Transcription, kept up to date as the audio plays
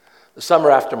The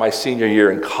summer after my senior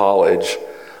year in college,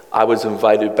 I was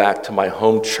invited back to my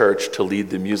home church to lead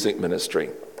the music ministry.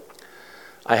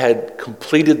 I had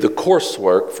completed the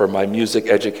coursework for my music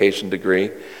education degree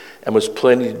and was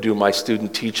planning to do my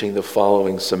student teaching the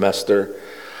following semester.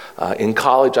 In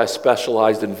college, I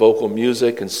specialized in vocal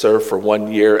music and served for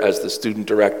 1 year as the student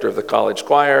director of the college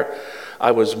choir.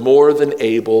 I was more than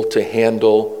able to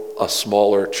handle a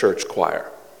smaller church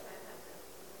choir.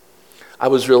 I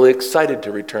was really excited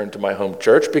to return to my home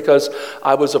church because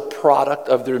I was a product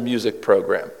of their music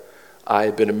program. I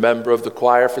had been a member of the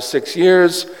choir for 6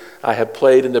 years. I had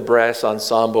played in the brass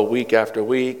ensemble week after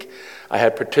week. I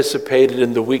had participated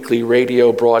in the weekly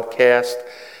radio broadcast.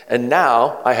 And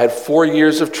now I had 4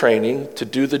 years of training to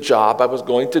do the job I was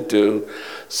going to do.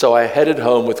 So I headed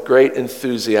home with great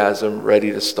enthusiasm,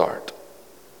 ready to start.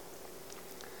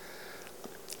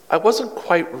 I wasn't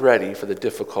quite ready for the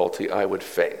difficulty I would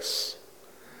face.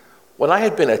 When I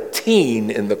had been a teen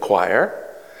in the choir,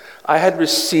 I had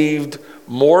received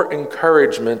more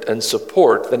encouragement and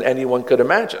support than anyone could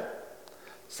imagine,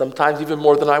 sometimes even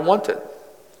more than I wanted.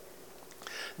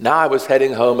 Now I was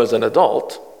heading home as an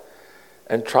adult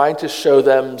and trying to show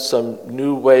them some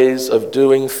new ways of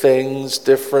doing things,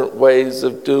 different ways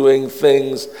of doing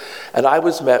things, and I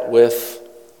was met with,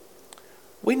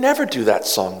 "We never do that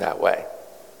song that way.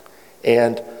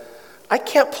 And I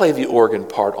can't play the organ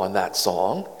part on that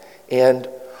song. And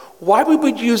why would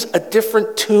we use a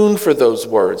different tune for those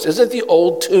words? Isn't the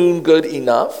old tune good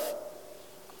enough?"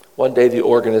 One day the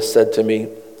organist said to me,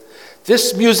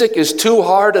 "This music is too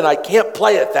hard and I can't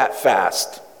play it that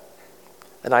fast."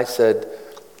 And I said,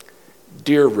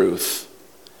 "Dear Ruth,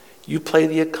 you play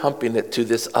the accompaniment to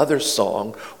this other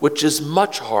song, which is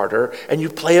much harder, and you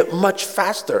play it much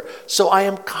faster. So I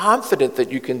am confident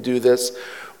that you can do this.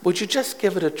 Would you just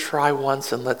give it a try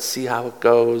once and let's see how it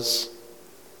goes?"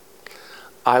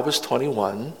 I was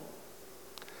 21.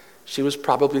 She was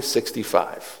probably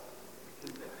 65.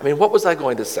 I mean, what was I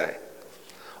going to say?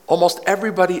 Almost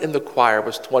everybody in the choir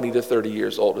was 20 to 30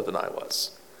 years older than I was.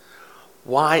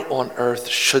 Why on earth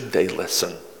should they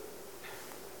listen?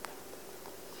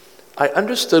 I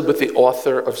understood what the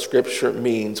author of Scripture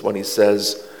means when he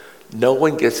says, no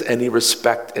one gets any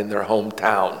respect in their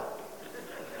hometown.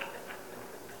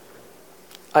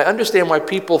 I understand why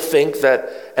people think that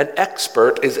an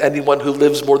expert is anyone who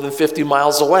lives more than 50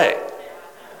 miles away.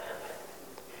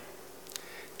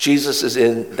 Jesus is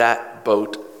in that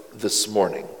boat this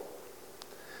morning.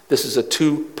 This is a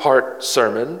 2-part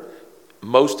sermon.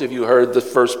 Most of you heard the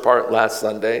first part last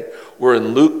Sunday. We're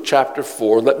in Luke chapter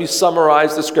 4. Let me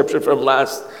summarize the scripture from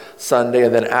last Sunday,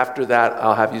 and then after that,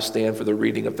 I'll have you stand for the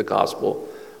reading of the gospel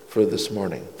for this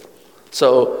morning.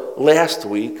 So last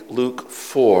week, Luke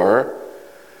 4,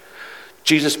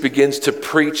 Jesus begins to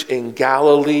preach in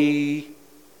Galilee.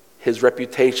 His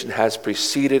reputation has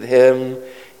preceded him.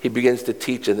 He begins to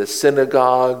teach in the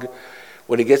synagogue.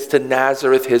 When he gets to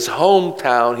Nazareth, his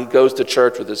hometown, he goes to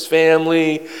church with his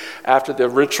family. After the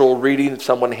ritual reading,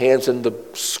 someone hands him the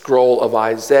scroll of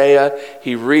Isaiah.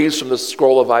 He reads from the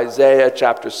scroll of Isaiah,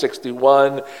 chapter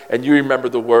 61, and you remember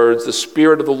the words, "The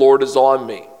Spirit of the Lord is on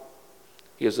me.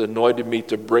 He has anointed me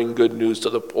to bring good news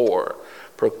to the poor,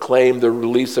 proclaim the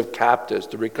release of captives,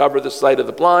 to recover the sight of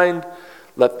the blind,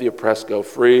 let the oppressed go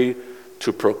free,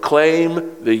 to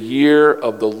proclaim the year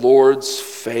of the Lord's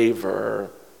favor."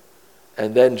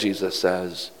 And then Jesus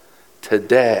says,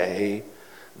 "Today,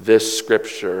 this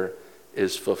scripture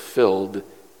is fulfilled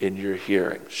in your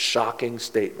hearing." Shocking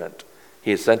statement.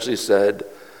 He essentially said,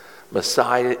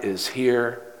 Messiah is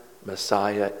here,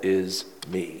 Messiah is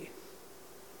me.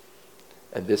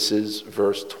 And this is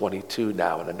verse 22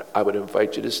 now, and I would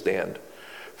invite you to stand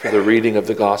for the reading of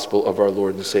the gospel of our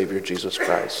Lord and Savior Jesus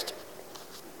Christ.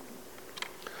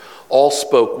 All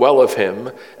spoke well of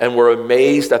him and were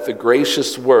amazed at the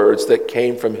gracious words that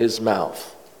came from his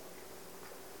mouth.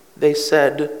 They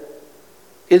said,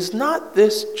 "Is not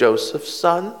this Joseph's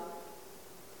son?"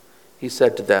 He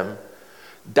said to them,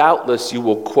 "Doubtless you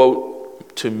will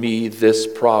quote to me this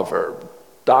proverb,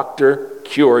 'Doctor,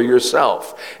 cure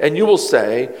yourself.' And you will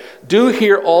say, 'Do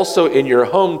here also in your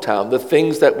hometown the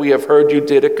things that we have heard you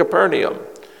did at Capernaum.'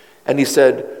 And he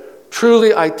said,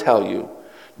 'Truly I tell you,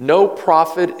 no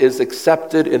prophet is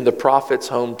accepted in the prophet's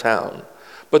hometown.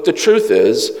 But the truth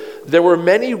is, there were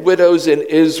many widows in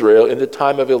Israel in the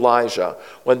time of Elijah,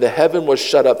 when the heaven was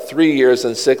shut up 3 years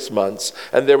and 6 months,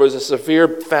 and there was a severe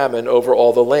famine over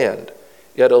all the land.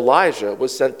 Yet Elijah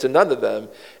was sent to none of them,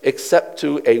 except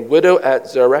to a widow at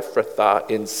Zarephath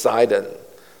in Sidon.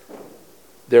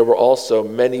 There were also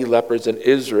many lepers in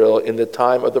Israel in the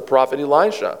time of the prophet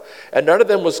Elisha, and none of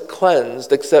them was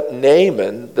cleansed except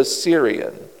Naaman the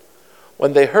Syrian.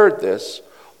 When they heard this,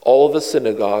 all of the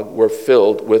synagogue were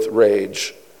filled with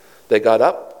rage. They got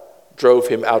up, drove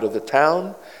him out of the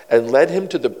town, and led him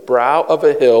to the brow of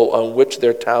a hill on which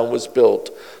their town was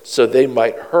built, so they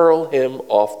might hurl him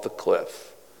off the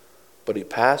cliff. But he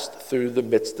passed through the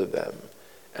midst of them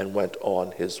and went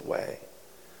on his way.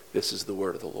 This is the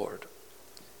word of the Lord.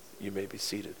 You may be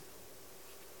seated.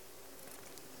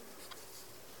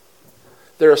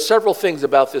 There are several things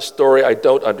about this story I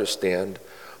don't understand,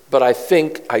 but I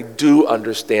think I do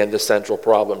understand the central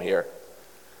problem here.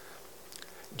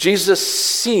 Jesus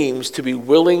seems to be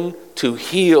willing to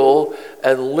heal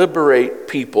and liberate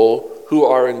people who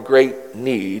are in great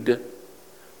need,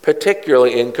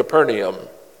 particularly in Capernaum.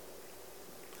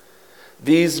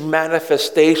 These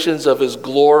manifestations of his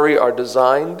glory are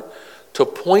designed to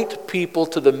point people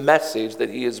to the message that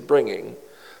he is bringing,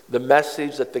 the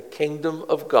message that the kingdom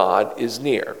of God is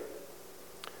near.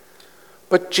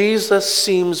 But Jesus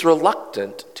seems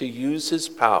reluctant to use his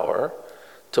power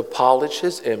to polish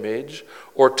his image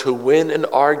or to win an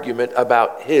argument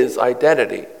about his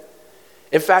identity.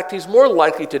 In fact, he's more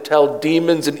likely to tell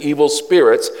demons and evil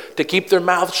spirits to keep their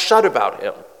mouths shut about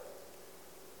him.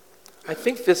 I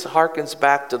think this harkens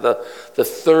back to the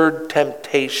third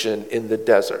temptation in the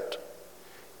desert.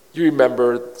 You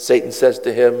remember Satan says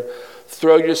to him,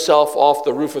 "Throw yourself off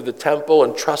the roof of the temple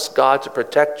and trust God to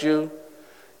protect you."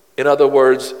 In other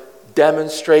words,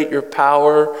 demonstrate your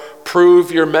power,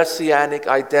 prove your messianic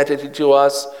identity to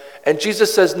us. And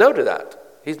Jesus says no to that.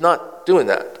 He's not doing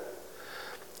that.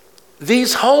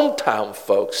 These hometown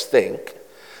folks think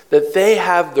that they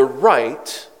have the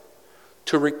right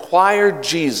to require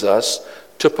Jesus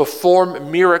to perform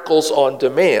miracles on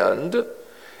demand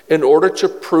in order to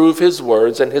prove his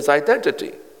words and his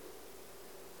identity.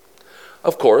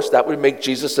 Of course, that would make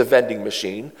Jesus a vending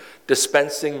machine,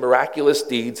 dispensing miraculous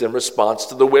deeds in response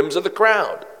to the whims of the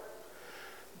crowd.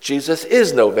 Jesus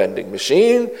is no vending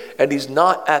machine, and he's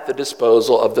not at the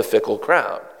disposal of the fickle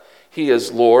crowd. He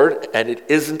is Lord, and it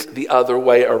isn't the other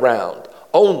way around.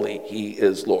 Only he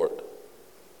is Lord.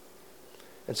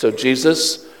 And so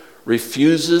Jesus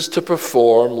refuses to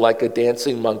perform like a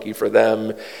dancing monkey for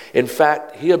them. In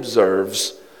fact, he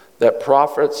observes that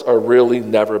prophets are really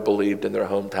never believed in their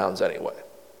hometowns anyway.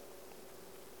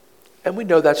 And we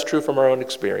know that's true from our own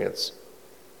experience.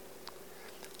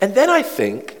 And then I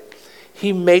think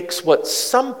he makes what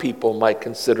some people might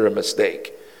consider a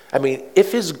mistake. I mean,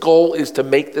 if his goal is to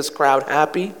make this crowd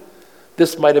happy,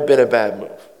 this might have been a bad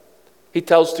move. He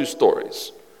tells two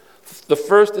stories. The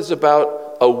first is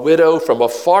about a widow from a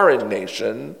foreign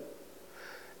nation,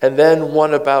 and then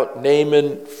one about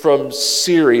Naaman from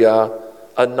Syria,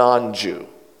 a non-Jew.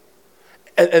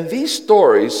 And these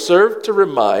stories serve to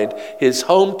remind his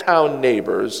hometown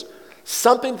neighbors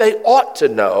something they ought to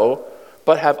know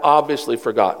but have obviously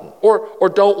forgotten or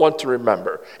don't want to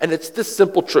remember. And it's this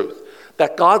simple truth,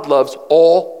 that God loves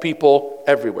all people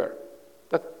everywhere.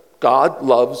 That God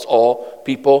loves all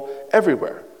people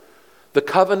everywhere. The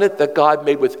covenant that God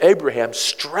made with Abraham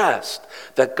stressed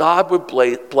that God would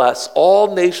bless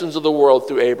all nations of the world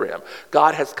through Abraham.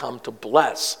 God has come to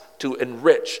bless, to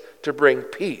enrich, to bring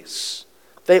peace.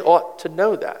 They ought to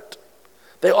know that.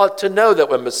 They ought to know that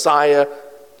when Messiah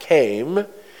came,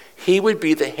 he would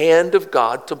be the hand of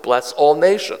God to bless all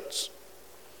nations.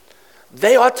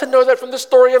 They ought to know that from the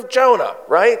story of Jonah,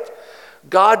 right?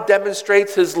 God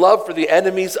demonstrates his love for the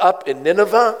enemies up in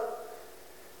Nineveh.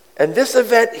 And this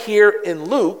event here in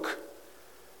Luke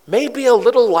may be a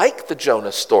little like the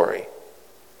Jonah story.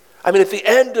 I mean, at the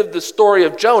end of the story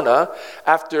of Jonah,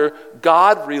 after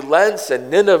God relents and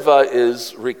Nineveh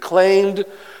is reclaimed,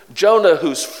 Jonah,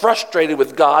 who's frustrated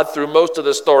with God through most of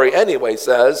the story anyway,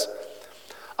 says,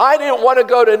 "I didn't want to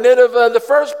go to Nineveh in the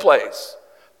first place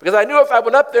because I knew if I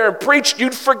went up there and preached,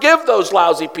 you'd forgive those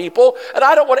lousy people, and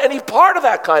I don't want any part of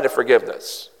that kind of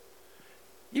forgiveness."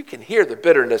 You can hear the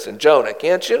bitterness in Jonah,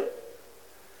 can't you?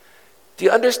 Do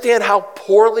you understand how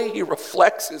poorly he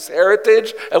reflects his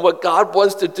heritage and what God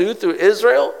wants to do through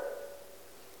Israel?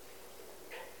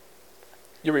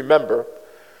 You remember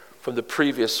from the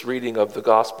previous reading of the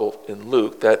gospel in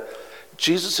Luke that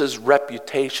Jesus'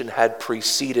 reputation had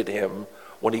preceded him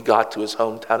when he got to his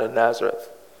hometown in Nazareth.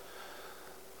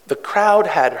 The crowd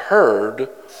had heard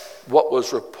what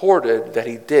was reported that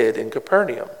he did in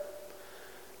Capernaum.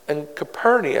 And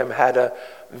Capernaum had a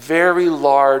very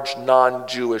large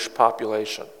non-Jewish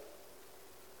population.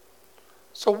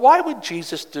 So why would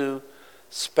Jesus do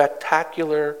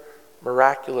spectacular,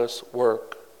 miraculous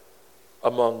work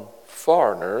among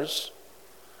foreigners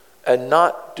and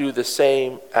not do the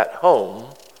same at home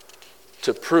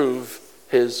to prove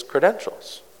his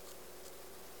credentials?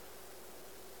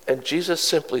 And Jesus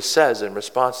simply says in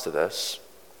response to this,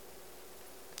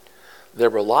 there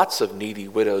were lots of needy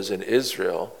widows in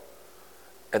Israel,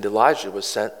 and Elijah was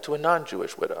sent to a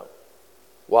non-Jewish widow.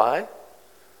 Why?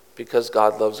 Because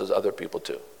God loves those other people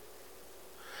too.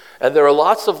 And there were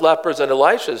lots of lepers in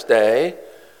Elisha's day,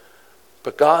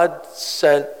 but God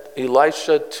sent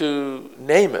Elisha to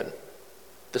Naaman,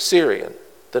 the Syrian,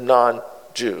 the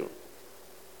non-Jew.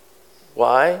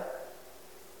 Why?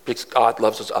 Because God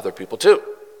loves those other people too.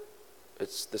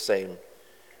 It's the same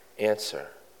answer.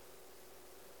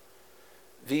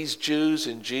 These Jews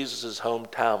in Jesus'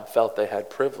 hometown felt they had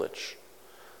privilege.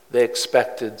 They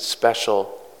expected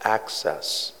special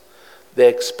access. They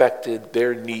expected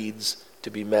their needs to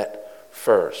be met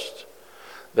first.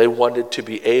 They wanted to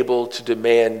be able to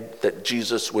demand that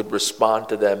Jesus would respond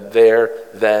to them there,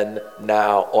 then,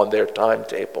 now, on their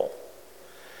timetable.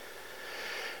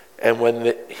 And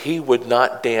when he would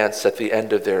not dance at the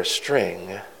end of their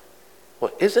string,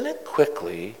 well, isn't it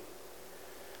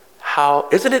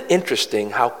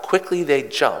interesting how quickly they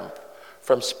jump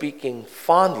from speaking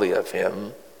fondly of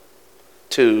him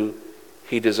to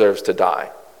he deserves to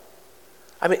die?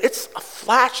 I mean, it's a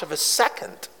flash of a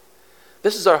second.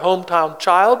 This is our hometown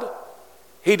child.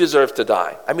 He deserves to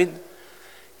die. I mean,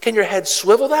 can your head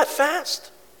swivel that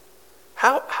fast?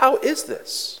 How is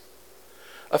this?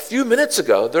 A few minutes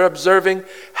ago, they're observing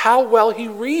how well he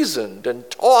reasoned and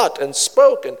taught and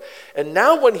spoke. And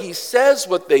now when he says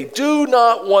what they do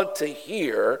not want to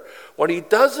hear, when he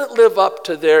doesn't live up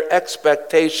to their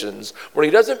expectations, when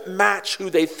he doesn't match who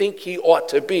they think he ought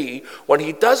to be, when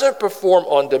he doesn't perform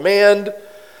on demand,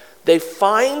 they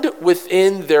find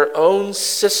within their own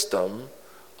system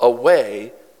a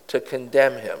way to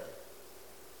condemn him.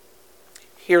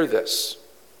 Hear this.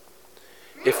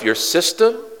 If your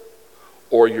system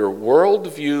or your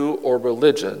worldview or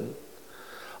religion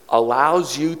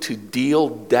allows you to deal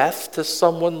death to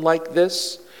someone like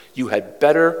this, you had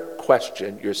better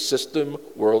question your system,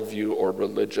 worldview, or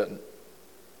religion.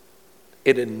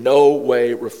 It in no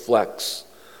way reflects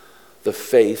the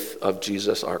faith of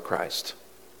Jesus our Christ.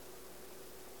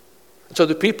 And so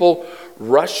the people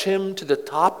rush him to the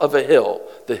top of a hill,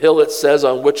 the hill it says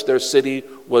on which their city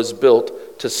was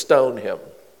built, to stone him.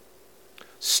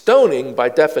 Stoning, by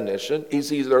definition,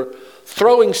 is either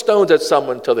throwing stones at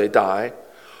someone till they die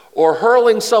or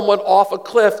hurling someone off a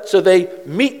cliff so they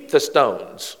meet the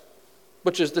stones,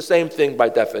 which is the same thing by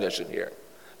definition here.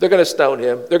 They're going to stone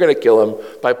him. They're going to kill him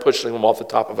by pushing him off the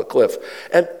top of a cliff.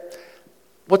 And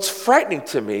what's frightening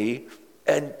to me,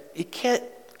 and you can't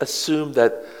assume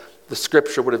that the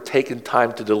scripture would have taken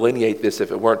time to delineate this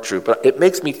if it weren't true, but it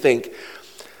makes me think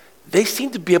they seem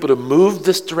to be able to move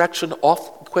this direction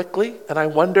off quickly, and I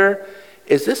wonder,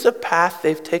 is this a path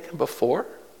they've taken before?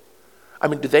 I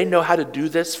mean, do they know how to do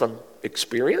this from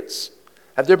experience?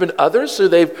 Have there been others who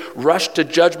they've rushed to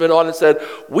judgment on and said,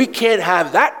 we can't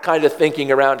have that kind of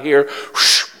thinking around here?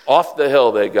 Whoosh, off the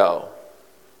hill they go.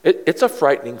 It's a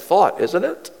frightening thought, isn't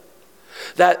it?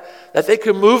 That they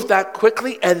can move that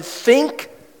quickly and think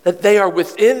that they are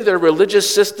within their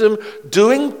religious system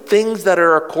doing things that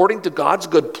are according to God's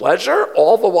good pleasure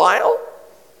all the while?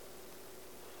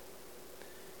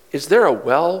 Is there a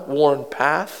well-worn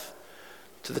path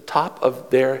to the top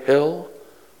of their hill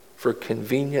for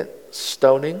convenient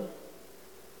stoning?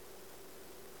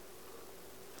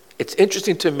 It's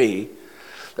interesting to me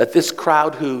that this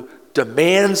crowd who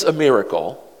demands a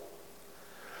miracle,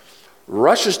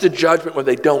 rushes to judgment when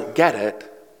they don't get it,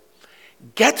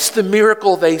 gets the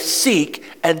miracle they seek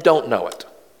and don't know it.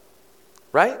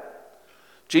 Right?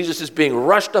 Jesus is being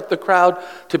rushed up the crowd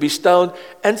to be stoned,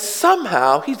 and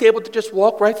somehow he's able to just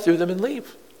walk right through them and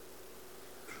leave.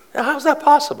 Now, how's that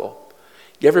possible?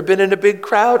 You ever been in a big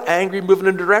crowd, angry, moving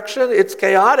in a direction? It's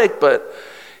chaotic, but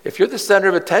if you're the center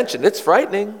of attention, it's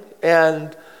frightening.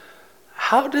 And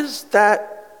how does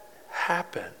that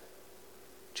happen?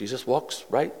 Jesus walks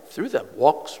right through them,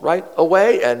 walks right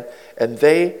away, and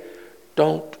they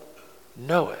don't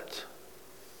know it.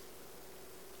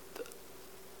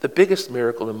 The biggest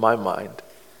miracle in my mind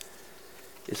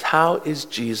is how is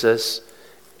Jesus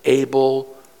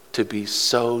able to be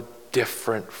so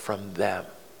different from them?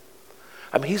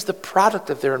 I mean, he's the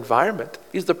product of their environment.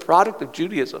 He's the product of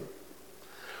Judaism.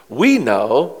 We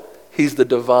know he's the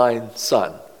divine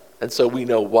Son, and so we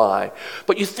know why.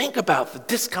 But you think about the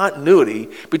discontinuity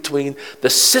between the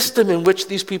system in which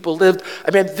these people lived. I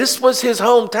mean, this was his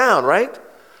hometown, right?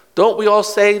 Don't we all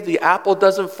say the apple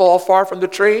doesn't fall far from the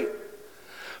tree?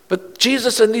 But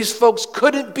Jesus and these folks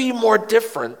couldn't be more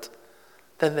different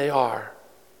than they are.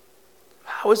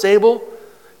 How is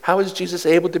Jesus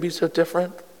able to be so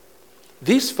different?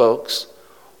 These folks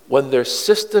when their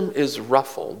system is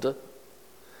ruffled,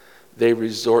 they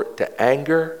resort to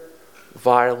anger,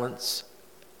 violence,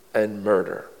 and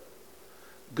murder.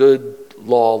 Good,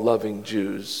 law-loving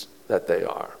Jews that they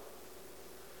are.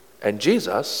 And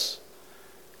Jesus,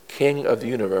 King of the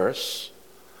universe,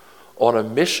 on a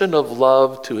mission of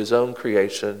love to his own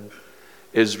creation,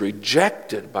 is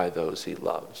rejected by those he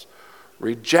loves,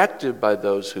 rejected by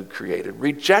those who created,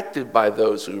 rejected by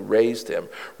those who raised him,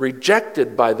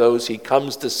 rejected by those he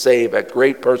comes to save at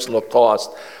great personal cost.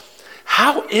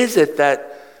 How is it that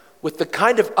with the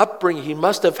kind of upbringing he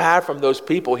must have had from those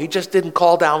people, he just didn't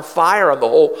call down fire on the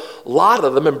whole lot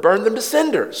of them and burn them to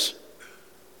cinders?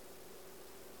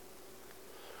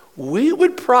 We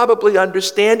would probably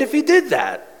understand if he did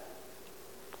that.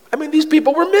 I mean, these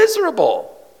people were miserable.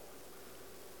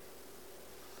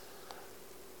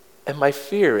 And my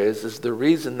fear is the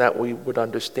reason that we would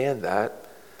understand that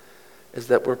is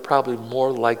that we're probably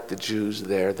more like the Jews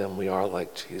there than we are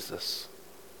like Jesus.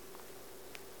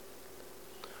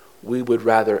 We would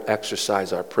rather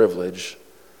exercise our privilege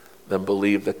than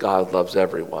believe that God loves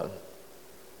everyone.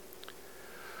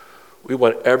 We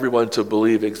want everyone to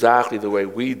believe exactly the way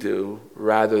we do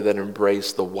rather than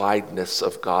embrace the wideness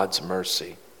of God's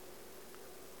mercy.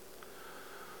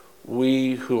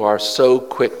 We who are so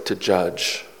quick to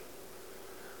judge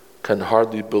can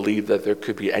hardly believe that there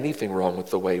could be anything wrong with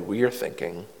the way we are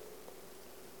thinking.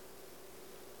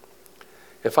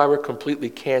 If I were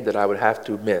completely candid, I would have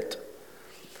to admit,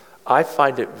 I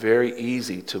find it very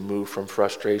easy to move from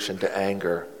frustration to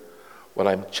anger when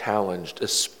I'm challenged,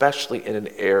 especially in an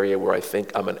area where I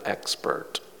think I'm an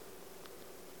expert.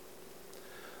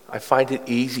 I find it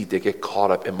easy to get caught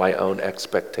up in my own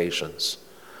expectations,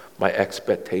 my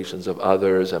expectations of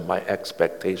others and my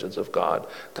expectations of God.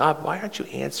 God, why aren't you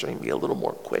answering me a little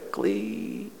more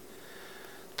quickly?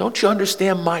 Don't you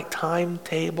understand my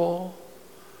timetable?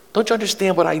 Don't you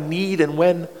understand what I need and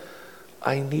when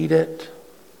I need it?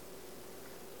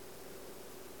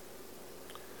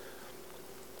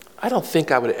 I don't think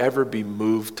I would ever be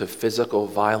moved to physical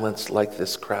violence like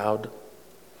this crowd,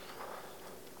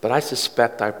 but I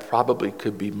suspect I probably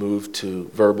could be moved to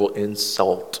verbal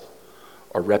insult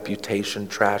or reputation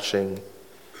trashing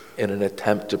in an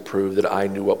attempt to prove that I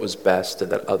knew what was best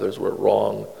and that others were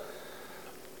wrong.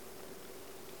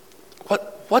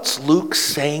 What's Luke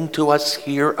saying to us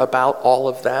here about all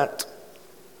of that?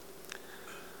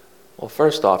 Well,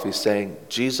 first off, he's saying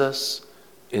Jesus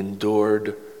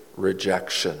endured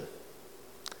rejection.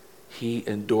 He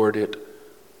endured it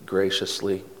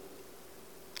graciously.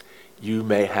 You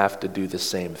may have to do the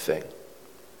same thing.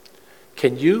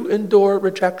 Can you endure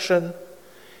rejection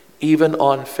even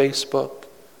on Facebook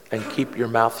and keep your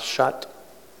mouth shut?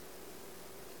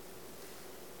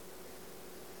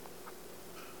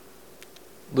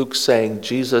 Luke's saying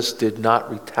Jesus did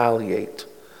not retaliate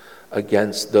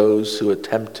against those who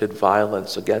attempted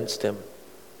violence against him.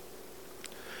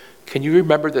 Can you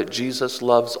remember that Jesus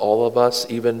loves all of us,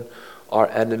 even our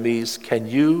enemies? Can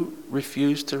you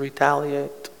refuse to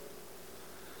retaliate?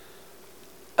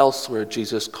 Elsewhere,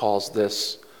 Jesus calls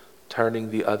this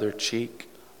turning the other cheek.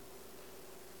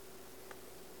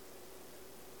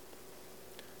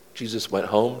 Jesus went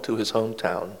home to his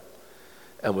hometown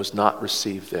and was not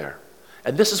received there.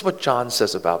 And this is what John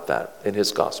says about that in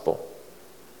his gospel.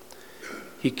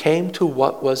 He came to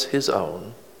what was his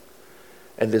own,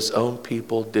 and his own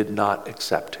people did not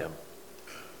accept him.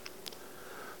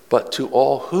 But to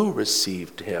all who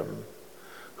received him,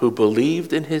 who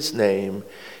believed in his name,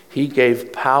 he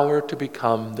gave power to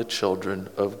become the children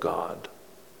of God.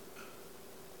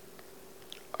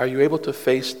 Are you able to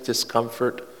face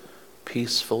discomfort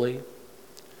peacefully?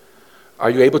 Are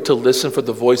you able to listen for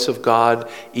the voice of God,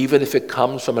 even if it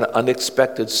comes from an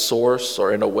unexpected source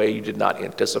or in a way you did not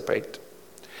anticipate?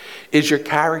 Is your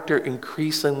character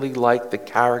increasingly like the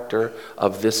character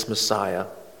of this Messiah?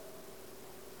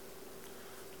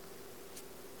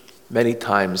 Many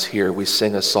times here we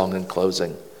sing a song in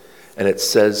closing, and it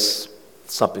says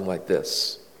something like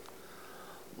this: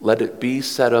 "Let it be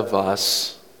said of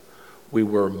us, we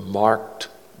were marked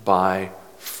by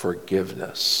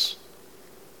forgiveness."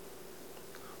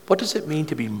 What does it mean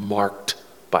to be marked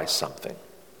by something?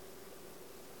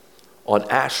 On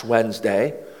Ash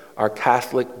Wednesday, our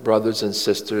Catholic brothers and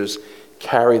sisters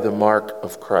carry the mark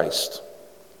of Christ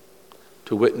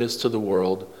to witness to the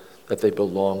world that they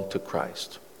belong to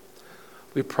Christ.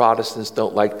 We Protestants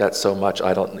don't like that so much.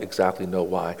 I don't exactly know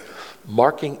why.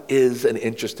 Marking is an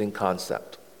interesting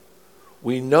concept.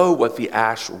 We know what the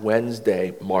Ash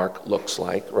Wednesday mark looks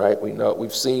like, right? We know,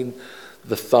 we've seen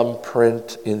the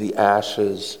thumbprint in the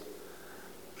ashes.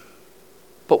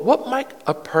 But what might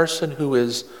a person who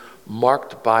is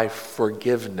marked by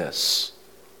forgiveness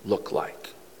look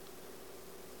like?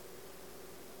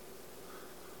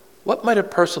 What might a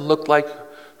person look like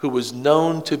who was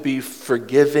known to be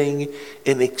forgiving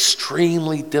in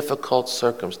extremely difficult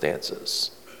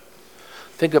circumstances?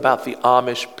 Think about the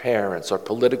Amish parents or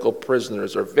political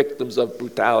prisoners or victims of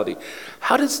brutality.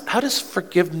 How does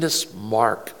forgiveness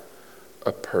mark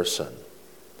a person?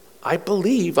 I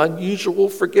believe unusual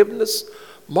forgiveness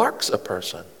marks a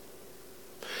person.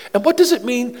 And what does it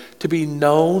mean to be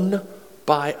known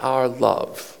by our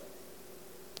love?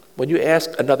 When you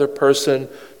ask another person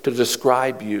to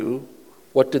describe you,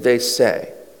 what do they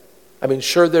say? I mean,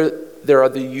 sure, there are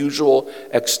the usual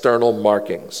external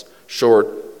markings: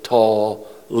 short, tall,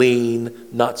 lean,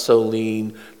 not so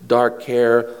lean, dark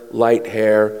hair, light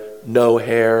hair, no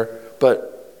hair. But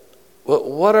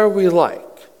what are we like?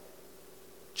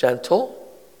 Gentle,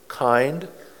 kind,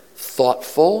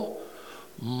 thoughtful,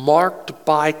 marked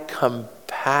by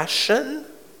compassion?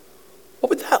 What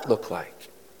would that look like?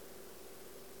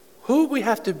 Who would we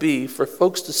have to be for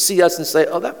folks to see us and say,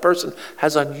 oh, that person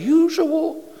has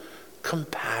unusual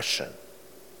compassion?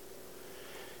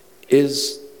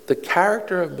 Is the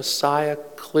character of Messiah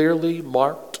clearly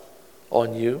marked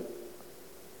on you?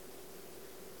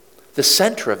 The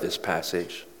center of this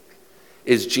passage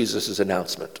is Jesus'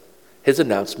 announcement. His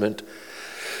announcement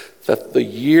that the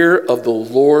year of the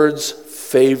Lord's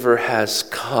favor has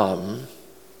come,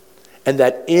 and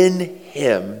that in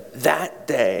him, that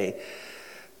day,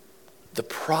 the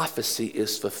prophecy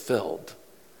is fulfilled.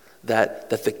 That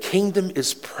the kingdom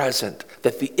is present,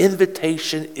 that the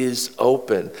invitation is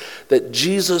open, that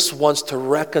Jesus wants to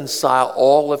reconcile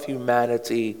all of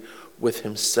humanity with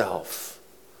himself.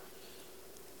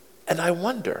 And I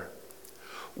wonder,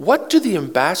 what do the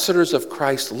ambassadors of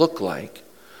Christ look like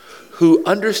who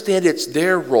understand it's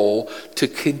their role to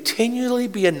continually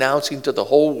be announcing to the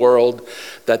whole world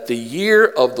that the year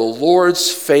of the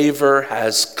Lord's favor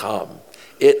has come?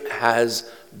 It has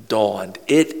dawned.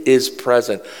 It is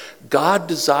present. God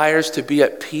desires to be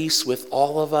at peace with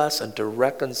all of us and to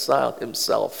reconcile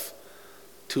himself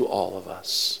to all of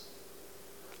us.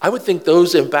 I would think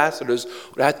those ambassadors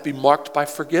would have to be marked by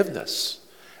forgiveness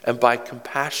and by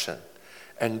compassion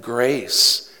and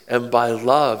grace and by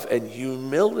love and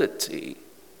humility.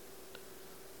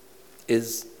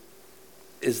 Is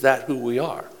that who we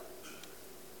are?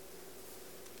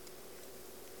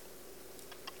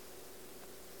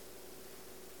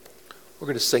 We're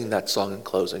going to sing that song in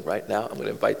closing right now. I'm going to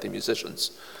invite the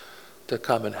musicians to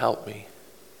come and help me.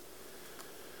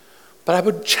 But I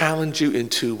would challenge you in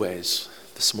two ways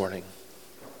this morning.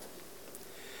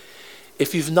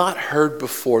 If you've not heard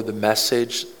before the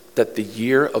message that the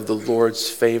year of the Lord's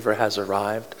favor has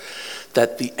arrived,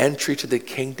 that the entry to the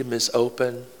kingdom is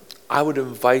open, I would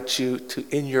invite you to,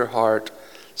 in your heart,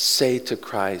 say to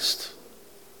Christ,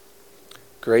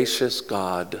 gracious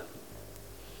God,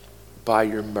 by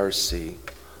your mercy,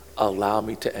 allow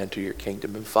me to enter your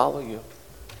kingdom and follow you.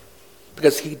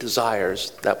 Because he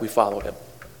desires that we follow him.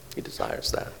 He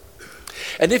desires that.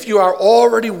 And if you are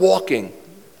already walking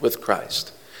with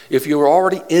Christ, if you are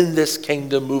already in this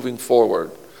kingdom moving forward,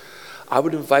 I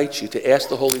would invite you to ask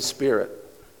the Holy Spirit,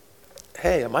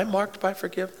 hey, am I marked by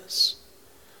forgiveness?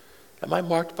 Am I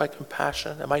marked by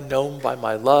compassion? Am I known by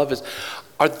my love?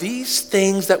 Are these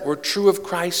things that were true of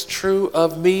Christ true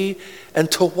of me?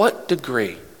 And to what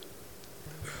degree?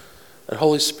 And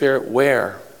Holy Spirit,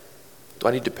 where do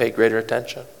I need to pay greater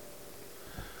attention?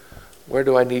 Where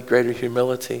do I need greater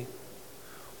humility?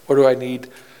 Where do I need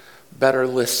better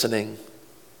listening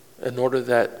in order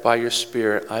that by your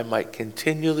Spirit I might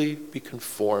continually be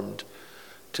conformed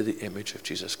to the image of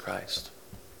Jesus Christ?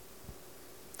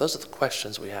 Those are the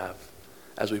questions we have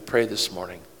as we pray this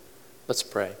morning. Let's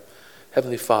pray.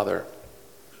 Heavenly Father,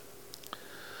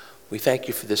 we thank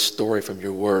you for this story from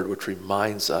your word, which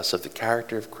reminds us of the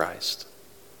character of Christ,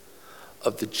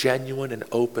 of the genuine and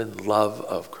open love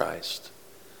of Christ,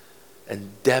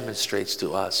 and demonstrates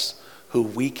to us who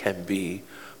we can be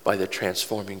by the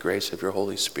transforming grace of your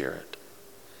Holy Spirit.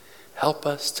 Help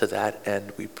us to that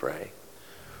end, we pray.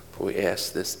 For we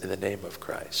ask this in the name of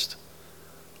Christ.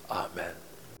 Amen.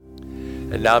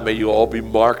 And now may you all be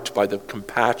marked by the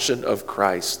compassion of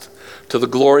Christ, to the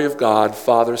glory of God,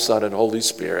 Father, Son, and Holy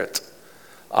Spirit.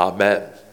 Amen.